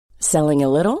Selling a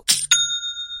little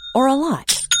or a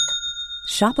lot?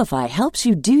 Shopify helps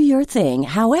you do your thing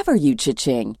however you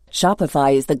cha-ching.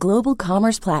 Shopify is the global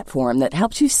commerce platform that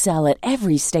helps you sell at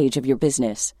every stage of your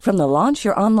business. From the launch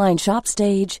your online shop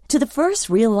stage to the first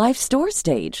real-life store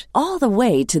stage, all the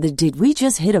way to the did we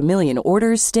just hit a million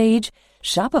orders stage.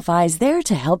 Shopify is there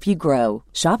to help you grow.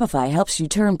 Shopify helps you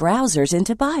turn browsers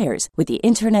into buyers with the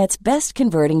internet's best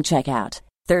converting checkout.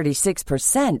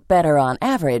 36% better on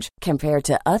average compared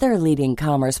to other leading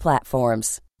commerce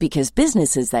platforms. Because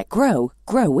businesses that grow,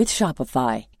 grow with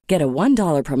Shopify. Get a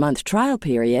 $1 per month trial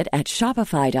period at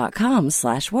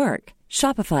shopify.com/work.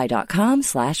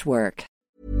 Shopify.com/work.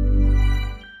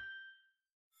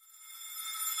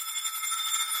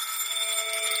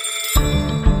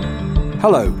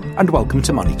 Hello, and welcome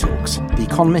to Money Talks, The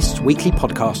Economist's weekly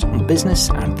podcast on business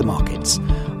and the markets.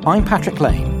 I'm Patrick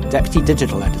Lane, Deputy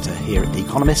Digital Editor here at The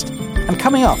Economist, and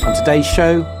coming up on today's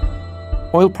show,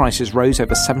 oil prices rose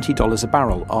over $70 a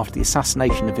barrel after the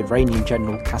assassination of Iranian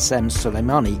General Qasem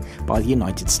Soleimani by the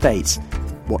United States.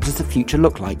 What does the future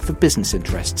look like for business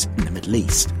interests in the Middle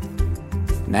East?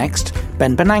 Next,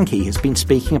 Ben Bernanke has been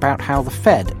speaking about how the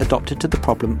Fed adopted to the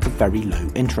problem of very low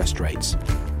interest rates.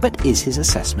 But is his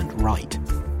assessment right?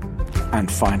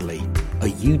 And finally, are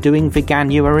you doing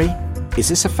veganuary? Is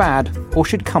this a fad, or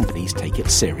should companies take it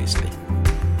seriously?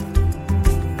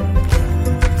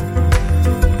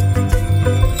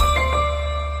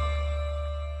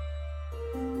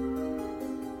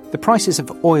 The prices of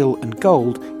oil and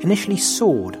gold initially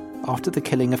soared after the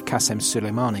killing of Qasem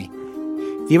Soleimani.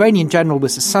 The Iranian general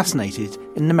was assassinated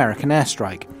in an American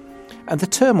airstrike, and the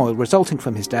turmoil resulting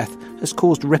from his death has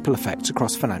caused ripple effects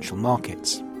across financial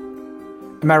markets.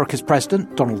 America's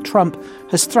President, Donald Trump,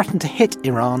 has threatened to hit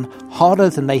Iran harder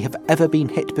than they have ever been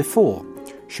hit before,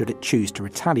 should it choose to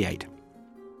retaliate.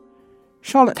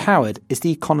 Charlotte Howard is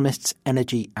The Economist's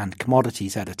energy and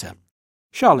commodities editor.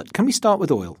 Charlotte, can we start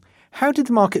with oil? How did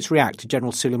the markets react to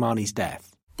General Soleimani's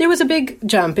death? There was a big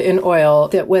jump in oil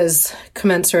that was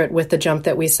commensurate with the jump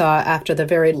that we saw after the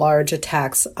very large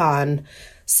attacks on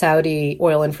Saudi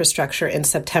oil infrastructure in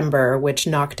September, which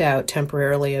knocked out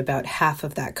temporarily about half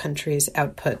of that country's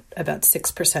output, about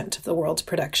 6% of the world's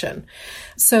production.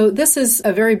 So this is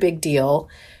a very big deal.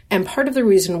 And part of the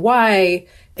reason why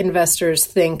investors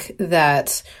think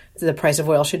that the price of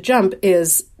oil should jump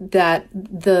is that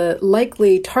the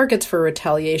likely targets for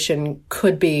retaliation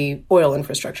could be oil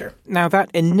infrastructure. Now,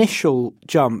 that initial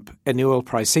jump in the oil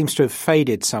price seems to have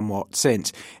faded somewhat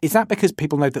since. Is that because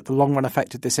people know that the long-run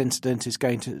effect of this incident is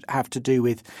going to have to do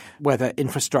with whether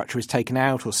infrastructure is taken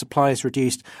out or supply is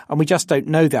reduced, and we just don't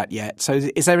know that yet? So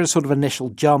is there a sort of initial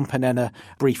jump and then a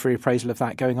brief reappraisal of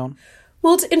that going on?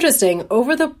 Well, it's interesting.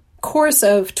 Over the course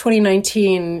of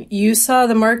 2019, you saw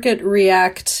the market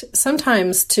react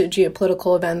sometimes to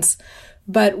geopolitical events,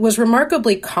 but was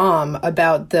remarkably calm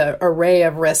about the array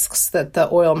of risks that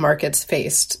the oil markets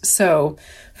faced. So,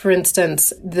 for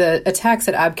instance, the attacks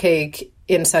at Abqaiq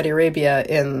in Saudi Arabia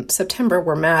in September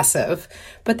were massive,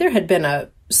 but there had been a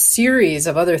series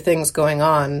of other things going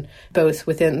on, both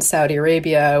within Saudi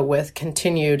Arabia with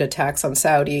continued attacks on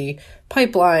Saudi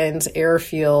pipelines,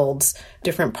 airfields,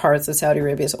 different parts of Saudi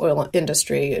Arabia's oil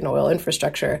industry and oil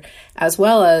infrastructure, as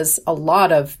well as a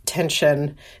lot of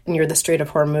tension near the Strait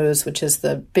of Hormuz, which is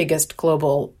the biggest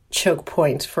global choke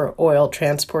point for oil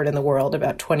transport in the world.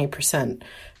 About 20%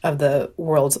 of the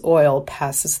world's oil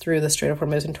passes through the Strait of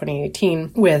Hormuz in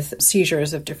 2018 with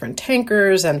seizures of different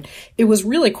tankers. And it was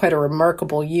really quite a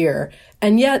remarkable year.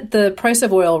 And yet the price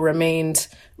of oil remained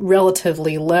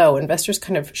relatively low. Investors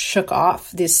kind of shook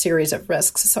off this series of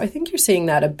risks. So I think you're seeing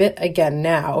that a bit again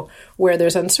now, where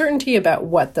there's uncertainty about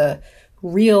what the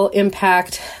real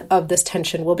impact of this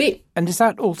tension will be. And is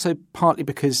that also partly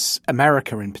because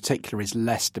America in particular is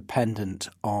less dependent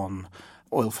on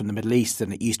oil from the Middle East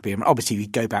than it used to be? I mean, obviously, if you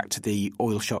go back to the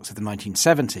oil shocks of the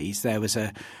 1970s, there was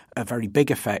a very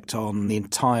big effect on the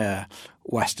entire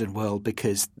Western world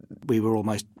because we were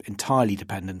almost entirely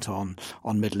dependent on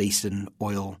Middle Eastern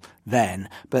oil then.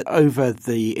 But over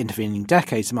the intervening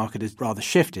decades, the market has rather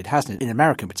shifted, hasn't it? In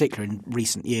America in particular, in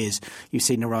recent years, you've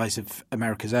seen a rise of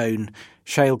America's own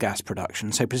shale gas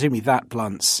production. So presumably that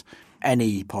blunts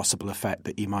any possible effect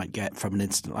that you might get from an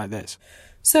incident like this.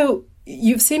 So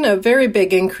you've seen a very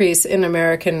big increase in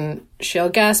American shale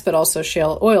gas, but also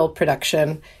shale oil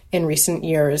production in recent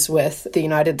years, with the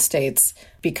United States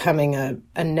becoming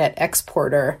a net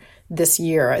exporter this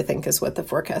year, I think is what the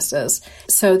forecast is.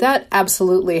 So that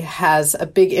absolutely has a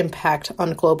big impact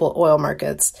on global oil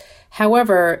markets.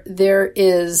 However, there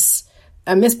is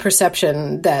a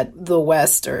misperception that the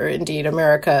West, or indeed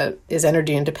America, is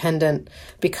energy independent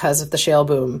because of the shale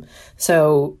boom.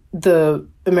 So the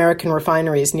American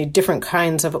refineries need different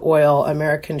kinds of oil.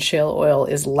 American shale oil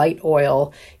is light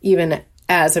oil. Even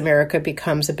as America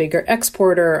becomes a bigger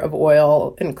exporter of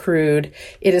oil and crude,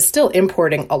 it is still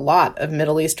importing a lot of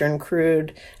Middle Eastern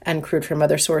crude and crude from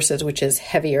other sources, which is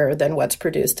heavier than what's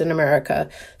produced in America.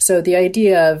 So the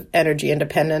idea of energy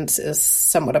independence is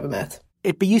somewhat of a myth.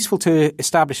 It'd be useful to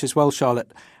establish as well,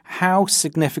 Charlotte, how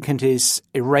significant is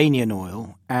Iranian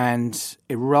oil and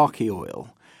Iraqi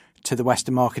oil to the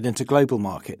Western market and to global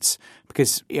markets?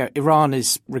 Because Iran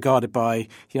is regarded by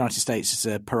the United States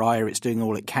as a pariah. It's doing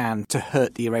all it can to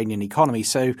hurt the Iranian economy.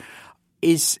 So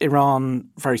is Iran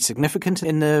very significant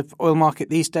in the oil market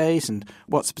these days? And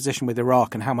what's the position with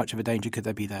Iraq, and how much of a danger could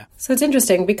there be there? So it's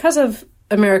interesting. Because of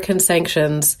American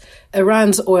sanctions,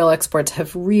 Iran's oil exports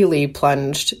have really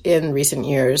plunged in recent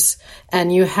years.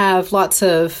 And you have lots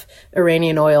of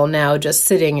Iranian oil now just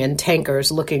sitting in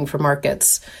tankers looking for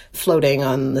markets, floating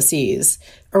on the seas.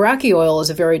 Iraqi oil is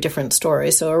a very different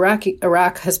story. So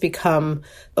Iraq has become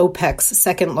OPEC's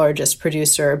second largest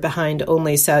producer, behind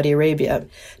only Saudi Arabia.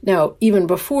 Now, even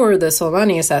before the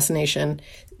Soleimani assassination,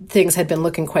 things had been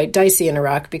looking quite dicey in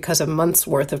Iraq because of months'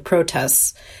 worth of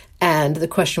protests. And the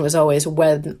question was always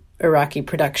when Iraqi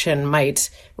production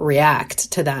might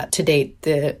react to that. To date,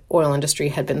 the oil industry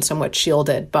had been somewhat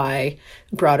shielded by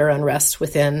broader unrest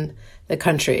within the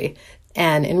country.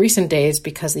 And in recent days,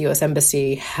 because the U.S.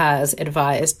 Embassy has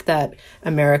advised that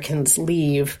Americans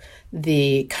leave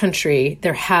the country,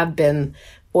 there have been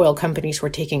oil companies who are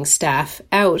taking staff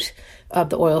out of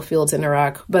the oil fields in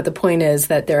Iraq. But the point is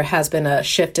that there has been a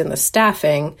shift in the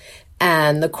staffing.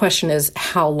 And the question is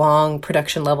how long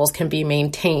production levels can be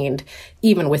maintained,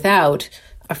 even without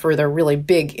a further really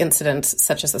big incident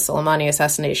such as the Soleimani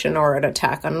assassination or an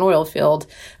attack on an oil field.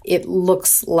 It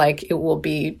looks like it will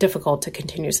be difficult to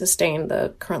continue to sustain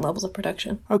the current levels of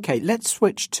production. Okay, let's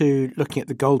switch to looking at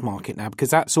the gold market now,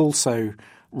 because that's also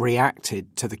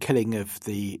reacted to the killing of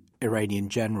the Iranian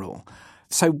general.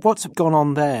 So what's gone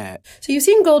on there? So you've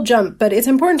seen gold jump, but it's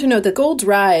important to note that gold's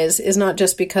rise is not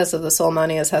just because of the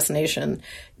Soleimani assassination.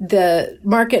 The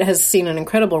market has seen an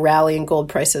incredible rally in gold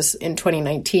prices in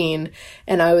 2019.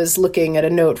 And I was looking at a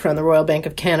note from the Royal Bank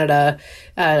of Canada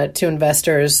to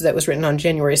investors that was written on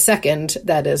January 2nd,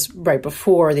 that is right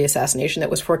before the assassination, that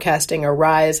was forecasting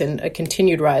a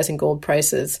continued rise in gold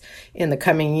prices in the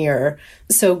coming year.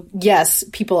 So yes,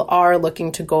 people are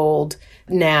looking to gold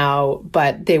now,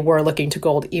 but they were looking to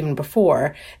gold even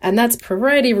before. And that's for a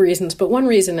variety of reasons. But one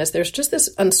reason is there's just this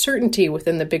uncertainty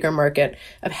within the bigger market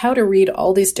of how to read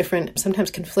all these different,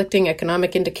 sometimes conflicting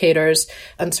economic indicators,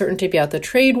 uncertainty about the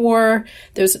trade war.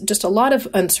 There's just a lot of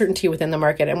uncertainty within the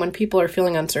market. And when people are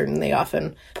feeling uncertain, they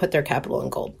often put their capital in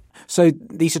gold. So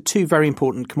these are two very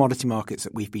important commodity markets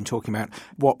that we've been talking about.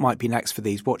 What might be next for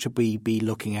these? What should we be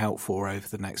looking out for over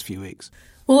the next few weeks?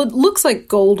 Well, it looks like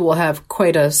gold will have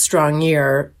quite a strong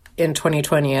year in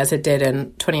 2020 as it did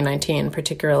in 2019,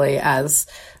 particularly as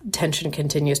tension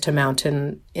continues to mount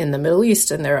in the Middle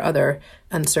East and there are other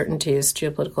uncertainties,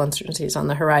 geopolitical uncertainties on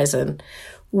the horizon.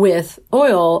 With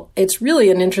oil, it's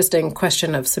really an interesting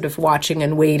question of sort of watching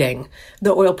and waiting.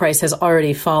 The oil price has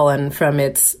already fallen from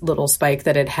its little spike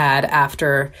that it had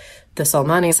after the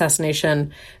Soleimani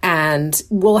assassination, and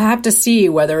we'll have to see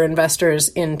whether investors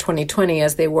in 2020,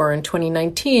 as they were in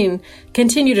 2019,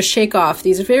 continue to shake off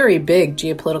these very big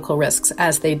geopolitical risks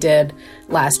as they did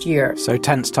last year. So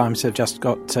tense times have just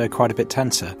got quite a bit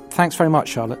tenser. Thanks very much,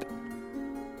 Charlotte.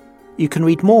 You can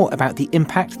read more about the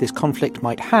impact this conflict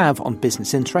might have on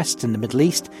business interests in the Middle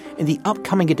East in the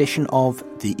upcoming edition of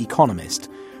The Economist.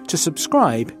 To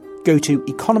subscribe, go to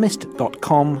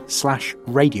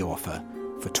economist.com/radio offer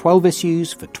for 12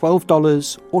 issues for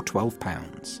 $12 or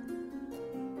 £12.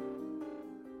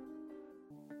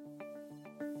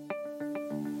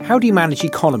 How do you manage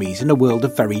economies in a world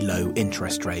of very low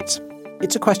interest rates?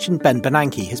 It's a question Ben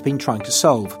Bernanke has been trying to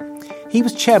solve. He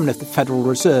was chairman of the Federal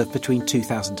Reserve between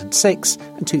 2006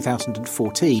 and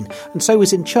 2014, and so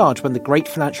was in charge when the great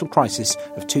financial crisis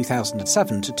of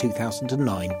 2007 to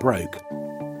 2009 broke.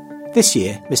 This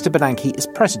year, Mr. Bernanke is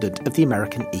president of the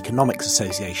American Economics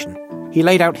Association. He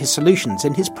laid out his solutions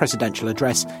in his presidential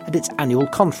address at its annual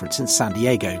conference in San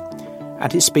Diego,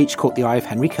 and his speech caught the eye of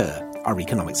Henry Kerr, our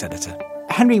economics editor.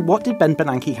 Henry, what did Ben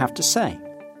Bernanke have to say?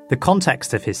 The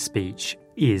context of his speech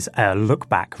is a look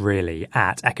back, really,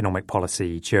 at economic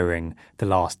policy during the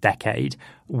last decade.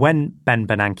 When Ben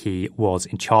Bernanke was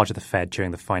in charge of the Fed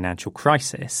during the financial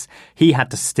crisis, he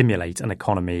had to stimulate an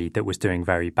economy that was doing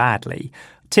very badly.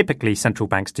 Typically, central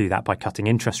banks do that by cutting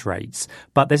interest rates,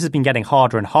 but this has been getting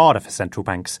harder and harder for central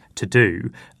banks to do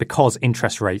because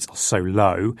interest rates are so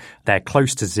low. They're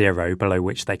close to zero, below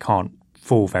which they can't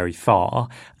fall very far.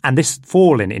 And this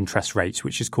fall in interest rates,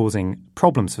 which is causing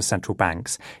problems for central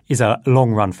banks, is a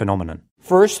long-run phenomenon.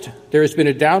 First, there has been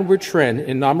a downward trend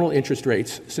in nominal interest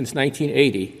rates since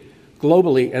 1980,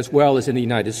 globally as well as in the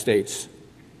United States.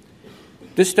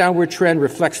 This downward trend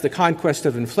reflects the conquest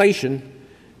of inflation,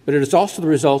 but it is also the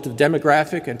result of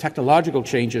demographic and technological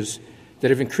changes that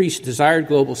have increased desired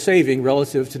global saving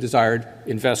relative to desired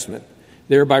investment,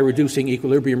 thereby reducing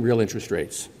equilibrium real interest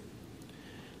rates.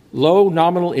 Low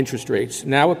nominal interest rates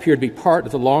now appear to be part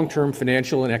of the long-term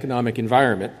financial and economic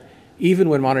environment, even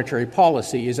when monetary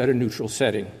policy is at a neutral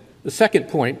setting. The second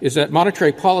point is that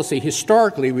monetary policy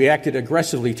historically reacted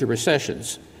aggressively to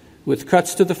recessions, with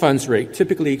cuts to the funds rate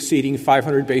typically exceeding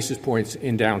 500 basis points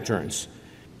in downturns.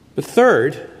 But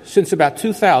third, since about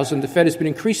 2000, the Fed has been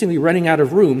increasingly running out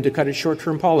of room to cut its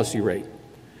short-term policy rate.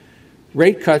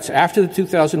 Rate cuts after the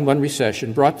 2001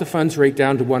 recession brought the funds rate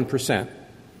down to 1%.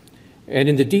 And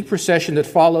in the deep recession that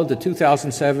followed the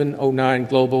 2007-09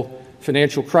 global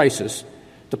financial crisis,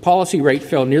 the policy rate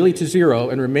fell nearly to zero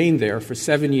and remained there for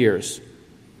 7 years.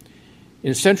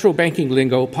 In central banking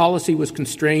lingo, policy was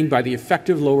constrained by the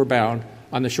effective lower bound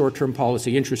on the short-term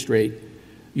policy interest rate,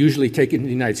 usually taken in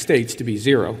the United States to be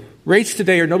zero. Rates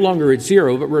today are no longer at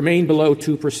zero, but remain below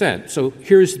 2%. So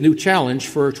here's the new challenge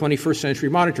for 21st century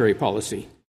monetary policy.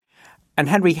 And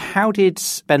Henry, how did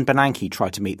Ben Bernanke try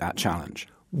to meet that challenge?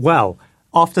 Well,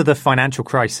 after the financial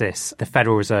crisis, the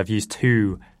Federal Reserve used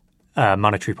two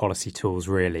monetary policy tools,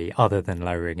 really, other than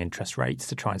lowering interest rates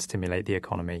to try and stimulate the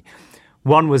economy.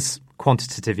 One was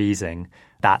quantitative easing.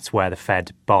 That's where the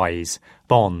Fed buys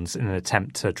bonds in an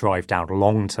attempt to drive down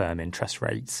long-term interest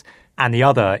rates. And the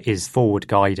other is forward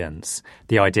guidance,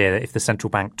 the idea that if the central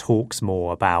bank talks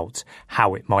more about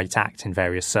how it might act in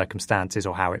various circumstances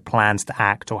or how it plans to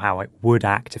act or how it would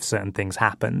act if certain things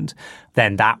happened,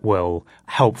 then that will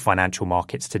help financial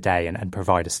markets today and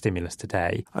provide a stimulus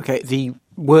today. Okay, the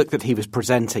work that he was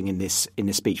presenting in this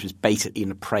speech was basically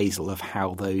an appraisal of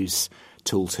how those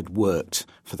tools had worked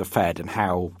for the Fed and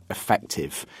how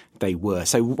effective they were.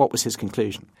 So what was his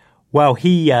conclusion? Well,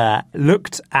 he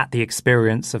looked at the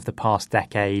experience of the past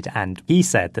decade and he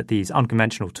said that these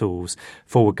unconventional tools,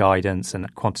 forward guidance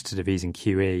and quantitative easing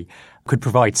QE, could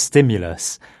provide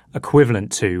stimulus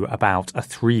equivalent to about a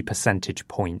 3 percentage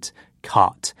point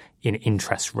cut in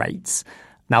interest rates.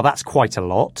 Now, that's quite a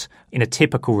lot. In a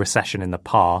typical recession in the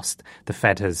past, the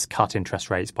Fed has cut interest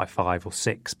rates by 5 or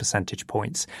 6 percentage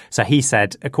points. So he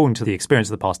said, according to the experience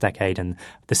of the past decade and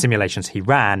the simulations he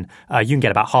ran, you can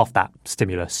get about half that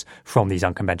stimulus from these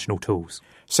unconventional tools.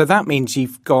 So that means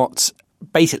you've got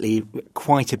basically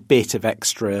quite a bit of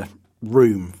extra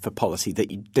room for policy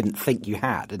that you didn't think you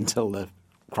had until the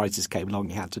crisis came along.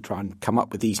 You had to try and come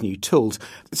up with these new tools.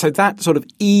 So that sort of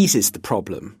eases the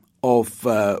problem of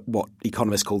what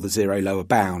economists call the zero lower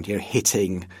bound,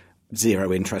 hitting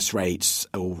zero interest rates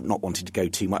or not wanting to go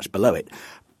too much below it.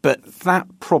 But that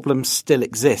problem still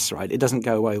exists, right? It doesn't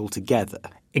go away altogether.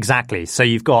 Exactly. So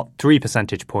you've got 3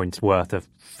 percentage points worth of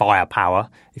firepower,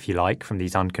 if you like, from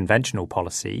these unconventional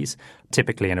policies.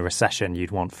 Typically in a recession,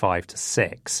 you'd want 5 to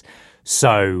 6.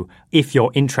 So if your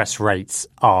interest rates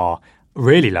are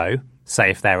really low,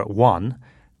 say if they're at 1,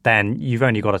 then you've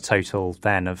only got a total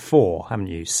then of 4, haven't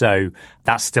you? So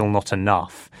that's still not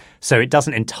enough. So it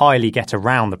doesn't entirely get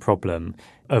around the problem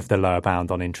of the lower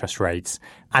bound on interest rates.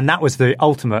 And that was the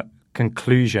ultimate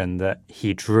conclusion that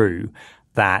he drew,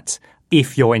 that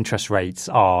if your interest rates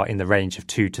are in the range of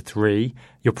 2 to 3,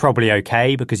 you're probably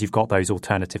okay because you've got those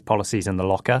alternative policies in the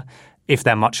locker. If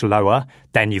they're much lower,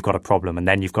 then you've got a problem and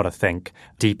then you've got to think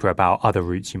deeper about other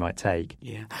routes you might take.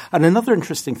 Yeah. And another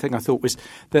interesting thing I thought was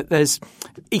that there's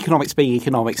economics being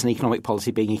economics and economic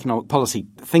policy being economic policy.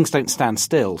 Things don't stand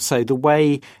still. So the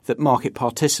way that market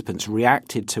participants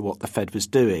reacted to what the Fed was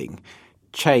doing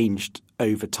changed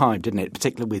over time, didn't it?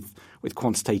 Particularly with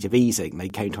quantitative easing. They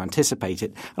came to anticipate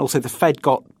it. And also the Fed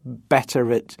got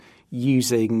better at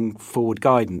using forward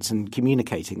guidance and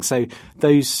communicating. So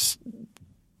those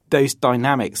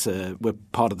dynamics were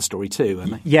part of the story too,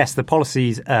 weren't they? Yes, the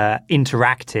policies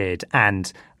interacted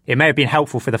and it may have been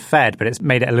helpful for the Fed, but it's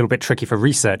made it a little bit tricky for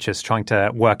researchers trying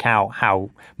to work out how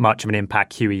much of an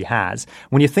impact QE has.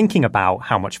 When you're thinking about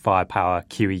how much firepower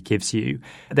QE gives you,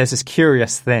 there's this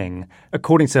curious thing.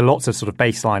 According to lots of sort of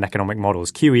baseline economic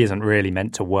models, QE isn't really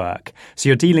meant to work. So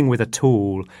you're dealing with a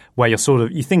tool where you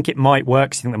think it might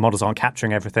work, so you think the models aren't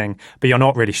capturing everything, but you're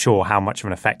not really sure how much of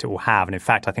an effect it will have. And in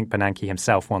fact, I think Bernanke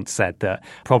himself once said that the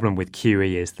problem with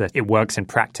QE is that it works in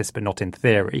practice but not in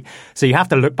theory. So you have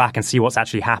to look back and see what's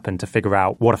actually happened to figure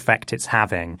out what effect it's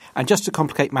having. And just to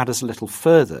complicate matters a little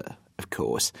further, of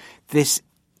course, this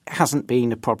hasn't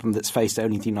been a problem that's faced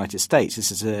only the United States.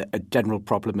 This is a general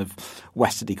problem of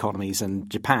Western economies and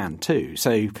Japan too.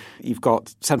 So you've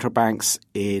got central banks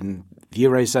in the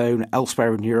Eurozone,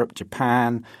 elsewhere in Europe,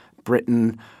 Japan,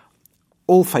 Britain,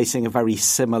 all facing a very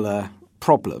similar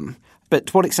problem. But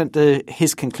to what extent do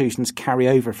his conclusions carry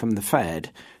over from the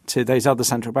Fed to those other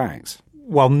central banks?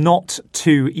 Well, not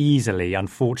too easily,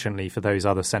 unfortunately, for those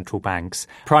other central banks,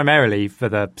 primarily for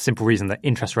the simple reason that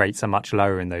interest rates are much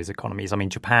lower in those economies. I mean,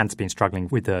 Japan's been struggling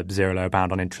with the zero lower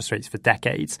bound on interest rates for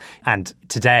decades. And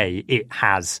today it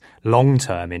has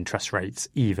long-term interest rates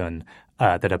even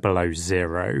that are below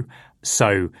zero.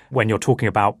 So when you're talking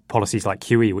about policies like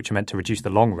QE, which are meant to reduce the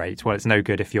long rate, well, it's no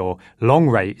good if your long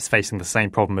rate is facing the same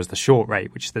problem as the short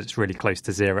rate, which is that it's really close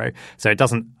to zero. So it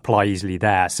doesn't apply easily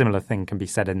there. A similar thing can be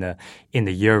said in the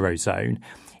Eurozone.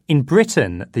 In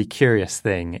Britain, the curious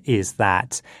thing is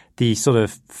that the sort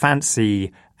of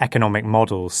fancy economic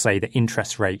models say that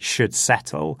interest rates should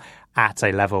settle at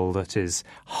a level that is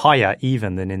higher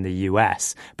even than in the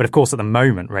US. But of course, at the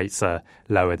moment, rates are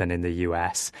lower than in the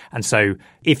US. And so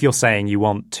if you're saying you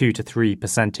want 2 to 3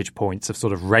 percentage points of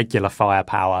sort of regular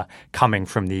firepower coming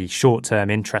from the short-term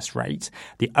interest rate,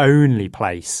 the only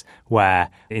place where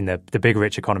in the big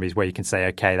rich economies where you can say,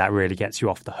 OK, that really gets you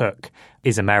off the hook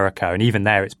is America. And even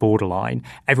there, it's borderline.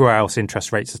 Everywhere else,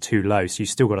 interest rates are too low. So you've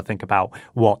still got to think about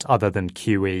what other than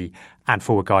QE and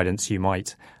forward guidance you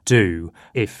might do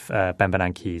if Ben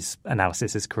Bernanke's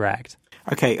analysis is correct.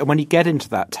 OK, and when you get into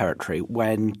that territory,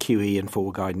 when QE and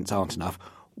forward guidance aren't enough,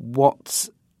 what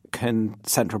can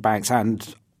central banks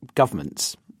and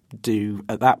governments do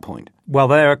at that point? Well,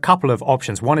 there are a couple of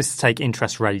options. One is to take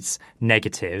interest rates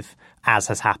negative, as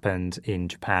has happened in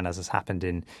Japan, as has happened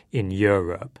in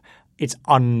Europe. It's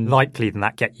unlikely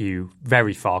that get you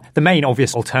very far. The main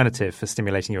obvious alternative for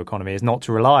stimulating your economy is not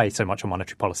to rely so much on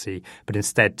monetary policy, but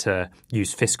instead to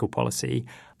use fiscal policy,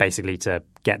 basically to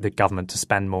get the government to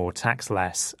spend more, tax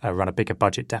less, run a bigger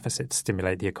budget deficit to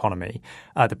stimulate the economy.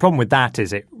 The problem with that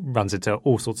is it runs into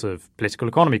all sorts of political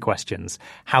economy questions.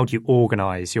 How do you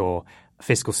organize your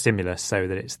fiscal stimulus so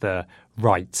that it's the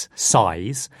right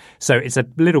size? So it's a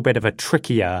little bit of a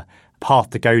trickier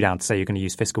path to go down to say you're going to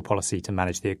use fiscal policy to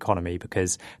manage the economy,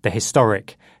 because the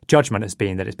historic judgment has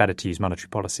been that it's better to use monetary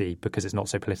policy because it's not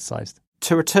so politicized.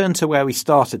 To return to where we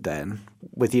started then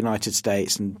with the United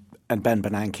States and Ben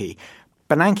Bernanke,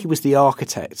 Bernanke was the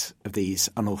architect of these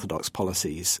unorthodox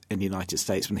policies in the United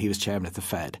States when he was chairman of the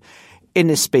Fed. In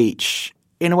his speech,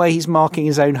 in a way, he's marking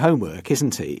his own homework,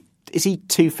 isn't he? Is he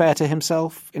too fair to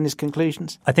himself in his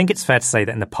conclusions? I think it's fair to say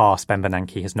that in the past, Ben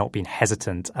Bernanke has not been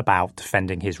hesitant about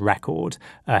defending his record.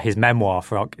 His memoir,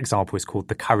 for example, is called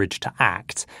The Courage to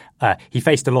Act. He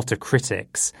faced a lot of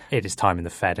critics at his time in the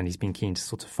Fed, and he's been keen to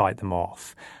sort of fight them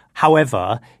off.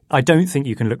 However, I don't think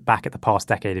you can look back at the past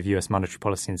decade of US monetary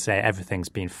policy and say everything's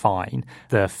been fine.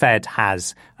 The Fed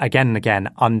has again and again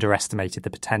underestimated the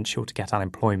potential to get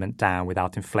unemployment down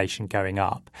without inflation going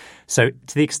up. So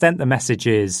to the extent the message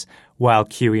is, well,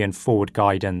 QE and forward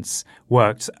guidance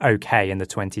worked okay in the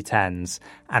 2010s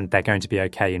and they're going to be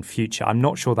okay in future, I'm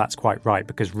not sure that's quite right,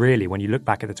 because really when you look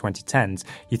back at the 2010s,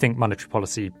 you think monetary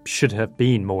policy should have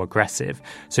been more aggressive,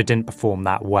 so it didn't perform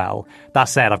that well. That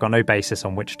said, I've got no basis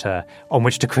on which to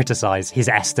criticise his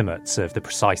estimates of the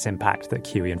precise impact that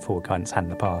QE and forward guidance had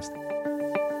in the past.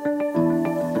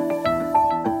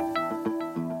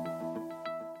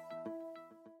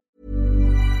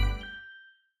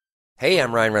 Hey,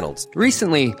 I'm Ryan Reynolds.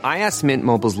 Recently, I asked Mint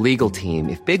Mobile's legal team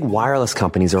if big wireless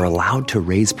companies are allowed to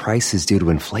raise prices due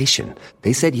to inflation.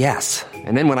 They said yes.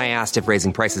 And then when I asked if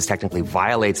raising prices technically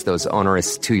violates those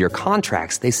onerous 2-year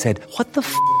contracts, they said, "What the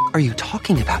f*** are you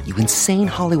talking about, you insane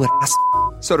Hollywood ass?"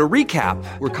 So to recap,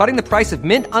 we're cutting the price of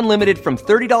Mint Unlimited from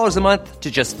 $30 a month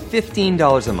to just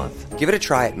 $15 a month. Give it a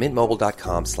try at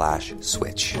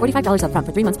mintmobile.com/switch. $45 up front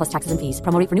for 3 months plus taxes and fees.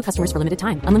 Promo rate for new customers for limited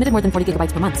time. Unlimited more than 40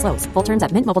 gigabytes per month. Slows full terms at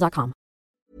mintmobile.com.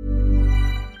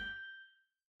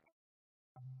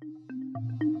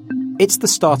 It's the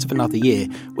start of another year,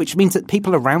 which means that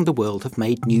people around the world have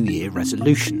made New Year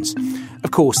resolutions. Of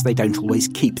course, they don't always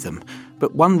keep them.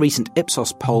 but one recent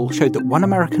Ipsos poll showed that 1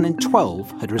 American in 12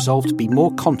 had resolved to be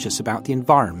more conscious about the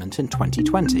environment in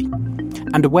 2020.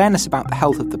 And awareness about the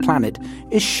health of the planet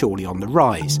is surely on the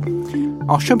rise.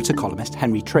 Our Schumpeter columnist,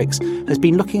 Henry Trix, has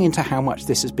been looking into how much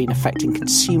this has been affecting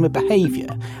consumer behaviour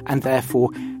and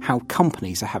therefore how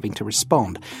companies are having to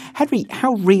respond. Henry,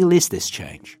 how real is this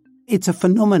change? It's a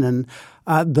phenomenon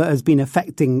that has been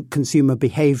affecting consumer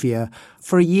behaviour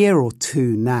for a year or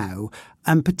two now.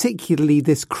 And particularly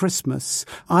this Christmas,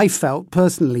 I felt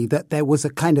personally that there was a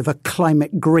kind of a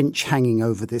climate Grinch hanging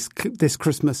over this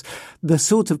Christmas. The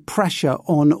sort of pressure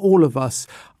on all of us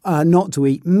not to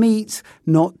eat meat,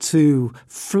 not to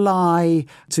fly,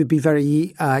 to be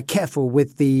very careful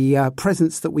with the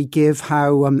presents that we give,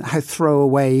 how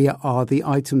throwaway are the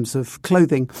items of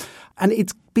clothing. And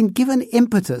it's been given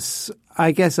impetus,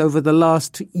 I guess, over the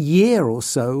last year or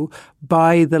so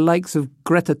by the likes of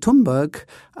Greta Thunberg,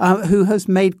 who has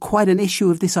made quite an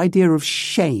issue of this idea of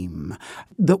shame,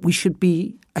 that we should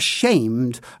be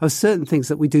ashamed of certain things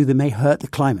that we do that may hurt the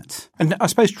climate. And I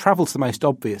suppose travel's the most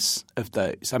obvious of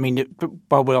those. I mean,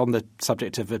 while we're on the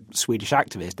subject of a Swedish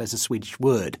activist, there's a Swedish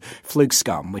word,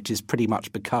 flugskam, which has pretty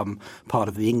much become part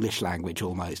of the English language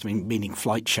almost, meaning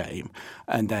flight shame.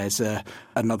 And there's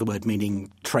another word meaning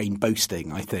train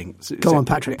boasting, I think. Go on,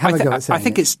 Patrick. Have a go at saying I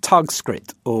think it's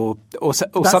tugskrit or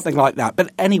something like that.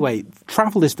 But anyway,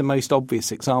 travel is the most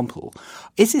obvious example.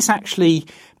 Is this actually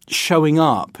showing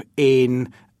up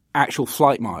in actual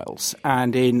flight miles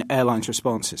and in airlines'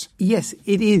 responses? Yes,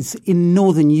 it is. In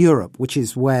Northern Europe, which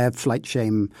is where flight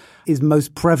shame is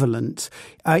most prevalent,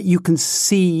 you can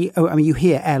see, you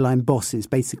hear airline bosses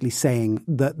basically saying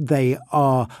that they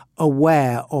are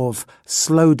aware of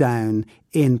slowdown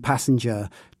in passenger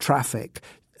traffic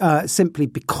simply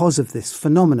because of this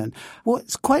phenomenon.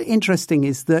 What's quite interesting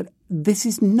is that this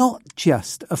is not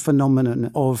just a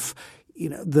phenomenon of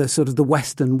the sort of the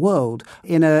Western world.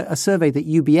 In a survey that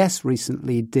UBS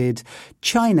recently did,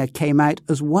 China came out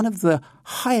as one of the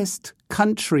highest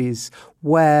countries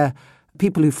where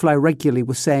people who fly regularly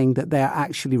were saying that they are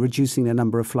actually reducing the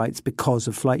number of flights because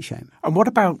of flight shame. And what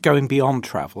about going beyond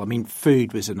travel? I mean,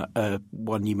 food was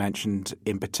one you mentioned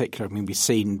in particular. I mean, we've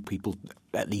seen people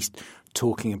at least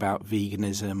talking about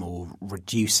veganism or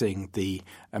reducing the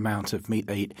amount of meat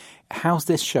they eat. How's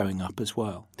this showing up as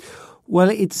well? Well,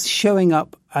 it's showing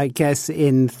up, I guess,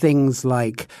 in things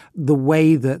like the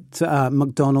way that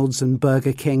McDonald's and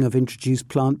Burger King have introduced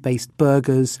plant-based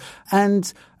burgers,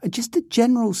 and just a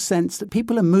general sense that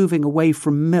people are moving away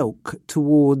from milk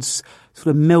towards sort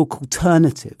of milk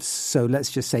alternatives. So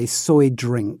let's just say soy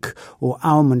drink or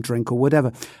almond drink or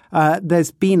whatever.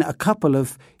 There's been a couple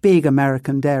of big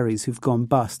American dairies who've gone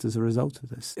bust as a result of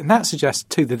this. And that suggests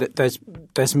too that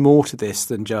there's more to this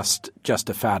than just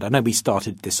a fad. I know we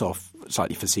started this off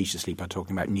slightly facetiously by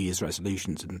talking about New Year's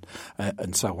resolutions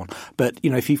and so on. But,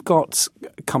 if you've got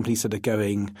companies that are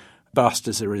going bust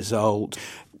as a result,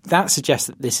 that suggests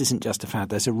that this isn't just a fad.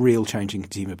 There's a real change in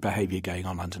consumer behaviour going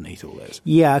on underneath all this.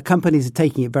 Yeah, companies are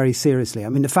taking it very seriously. I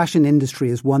mean, the fashion industry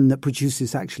is one that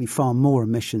produces actually far more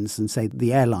emissions than, say,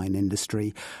 the airline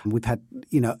industry. We've had,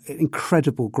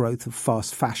 incredible growth of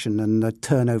fast fashion and the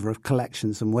turnover of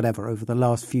collections and whatever over the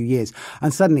last few years.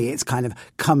 And suddenly it's kind of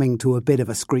coming to a bit of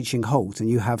a screeching halt. And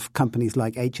you have companies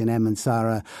like H&M and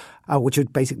Zara, which are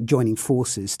basically joining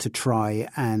forces to try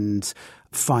and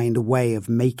find a way of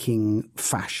making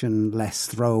fashion less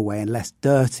throwaway and less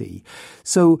dirty.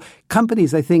 So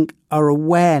companies, I think, are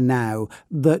aware now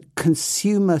that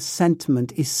consumer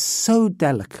sentiment is so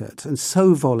delicate and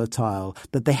so volatile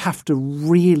that they have to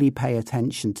really pay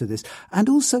attention to this. And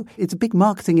also, it's a big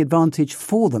marketing advantage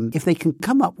for them if they can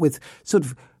come up with sort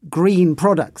of green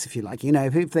products, if you like.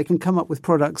 If they can come up with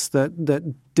products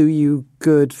that do you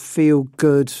good, feel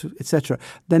good, etc.,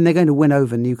 then they're going to win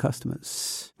over new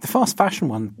customers. The fast fashion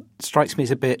one strikes me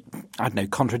as a bit,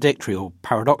 contradictory or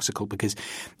paradoxical because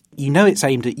it's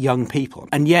aimed at young people.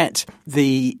 And yet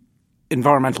the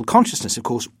environmental consciousness, of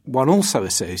course, one also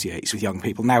associates with young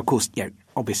people. Now, of course,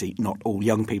 obviously not all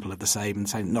young people are the same and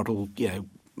so not all,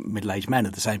 middle-aged men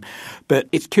are the same. But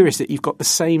it's curious that you've got the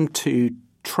same two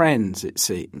trends, it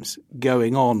seems,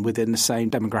 going on within the same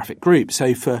demographic group.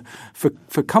 So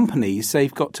for companies,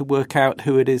 they've got to work out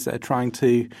who it is they're trying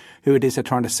to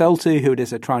sell to, who it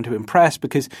is they're trying to impress.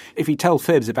 Because if you tell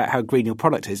fibs about how green your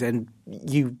product is, then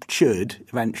you should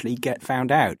eventually get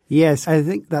found out. Yes, I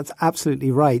think that's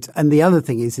absolutely right. And the other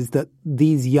thing is that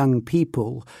these young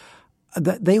people,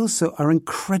 that they also are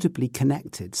incredibly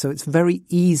connected. So it's very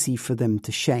easy for them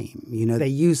to shame. They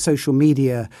use social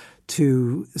media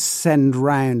to send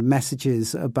round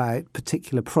messages about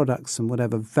particular products and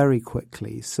whatever very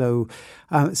quickly. So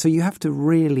you have to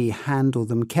really handle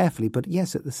them carefully. But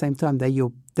yes, at the same time, they're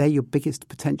your biggest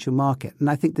potential market. And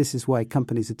I think this is why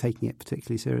companies are taking it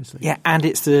particularly seriously. Yeah, and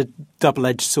it's the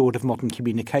double-edged sword of modern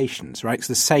communications, right? It's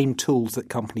the same tools that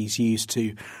companies use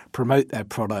to promote their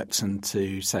products and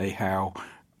to say how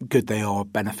good they are,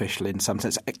 beneficial in some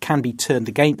sense. It can be turned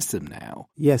against them now.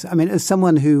 Yes. I mean, as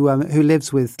someone who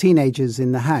lives with teenagers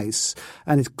in the house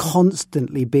and is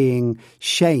constantly being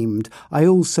shamed, I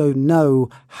also know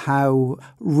how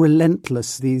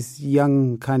relentless these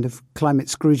young kind of climate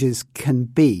Scrooges can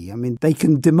be. I mean, they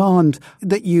can demand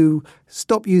that you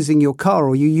stop using your car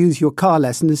or you use your car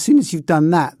less. And as soon as you've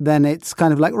done that, then it's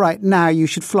kind of like, right, now you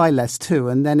should fly less too.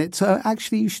 And then it's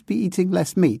actually you should be eating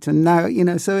less meat. And now,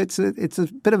 so it's a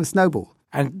bit of a snowball.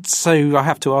 And so I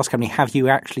have to ask, Emily, have you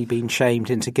actually been shamed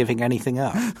into giving anything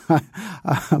up?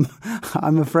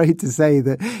 I'm afraid to say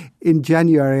that in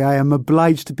January I am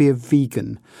obliged to be a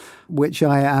vegan, which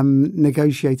I am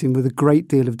negotiating with a great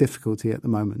deal of difficulty at the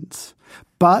moment.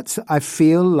 But I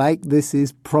feel like this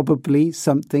is probably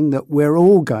something that we're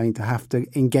all going to have to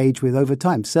engage with over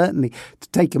time. Certainly, to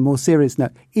take a more serious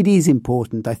note, it is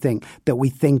important, I think, that we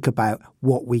think about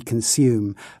what we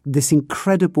consume. This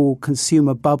incredible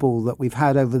consumer bubble that we've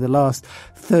had over the last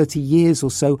 30 years or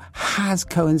so has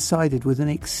coincided with an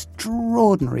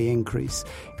extraordinary increase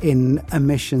in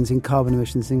emissions, in carbon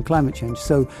emissions, in climate change.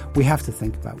 So we have to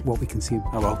think about what we consume.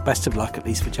 Oh, well, best of luck, at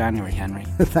least for January, Henry.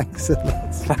 Thanks a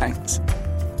lot. Thanks.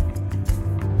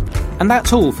 And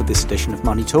that's all for this edition of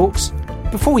Money Talks.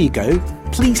 Before you go,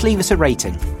 please leave us a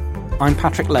rating. I'm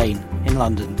Patrick Lane in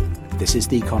London. This is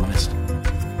The Economist.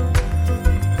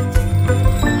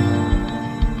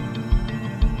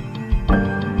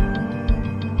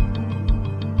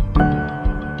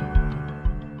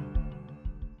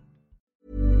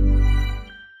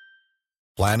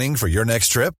 Planning for your next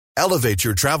trip? Elevate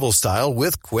your travel style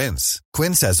with Quince.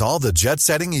 Quince has all the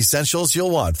jet-setting essentials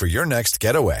you'll want for your next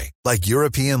getaway, like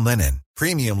European linen,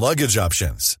 premium luggage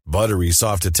options, buttery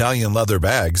soft Italian leather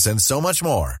bags, and so much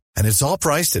more. And it's all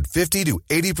priced at 50 to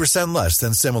 80% less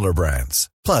than similar brands.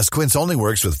 Plus, Quince only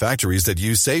works with factories that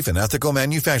use safe and ethical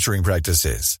manufacturing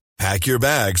practices. Pack your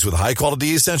bags with high-quality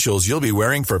essentials you'll be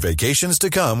wearing for vacations to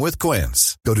come with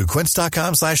Quince. Go to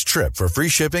quince.com/trip for free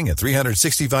shipping and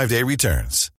 365-day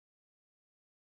returns.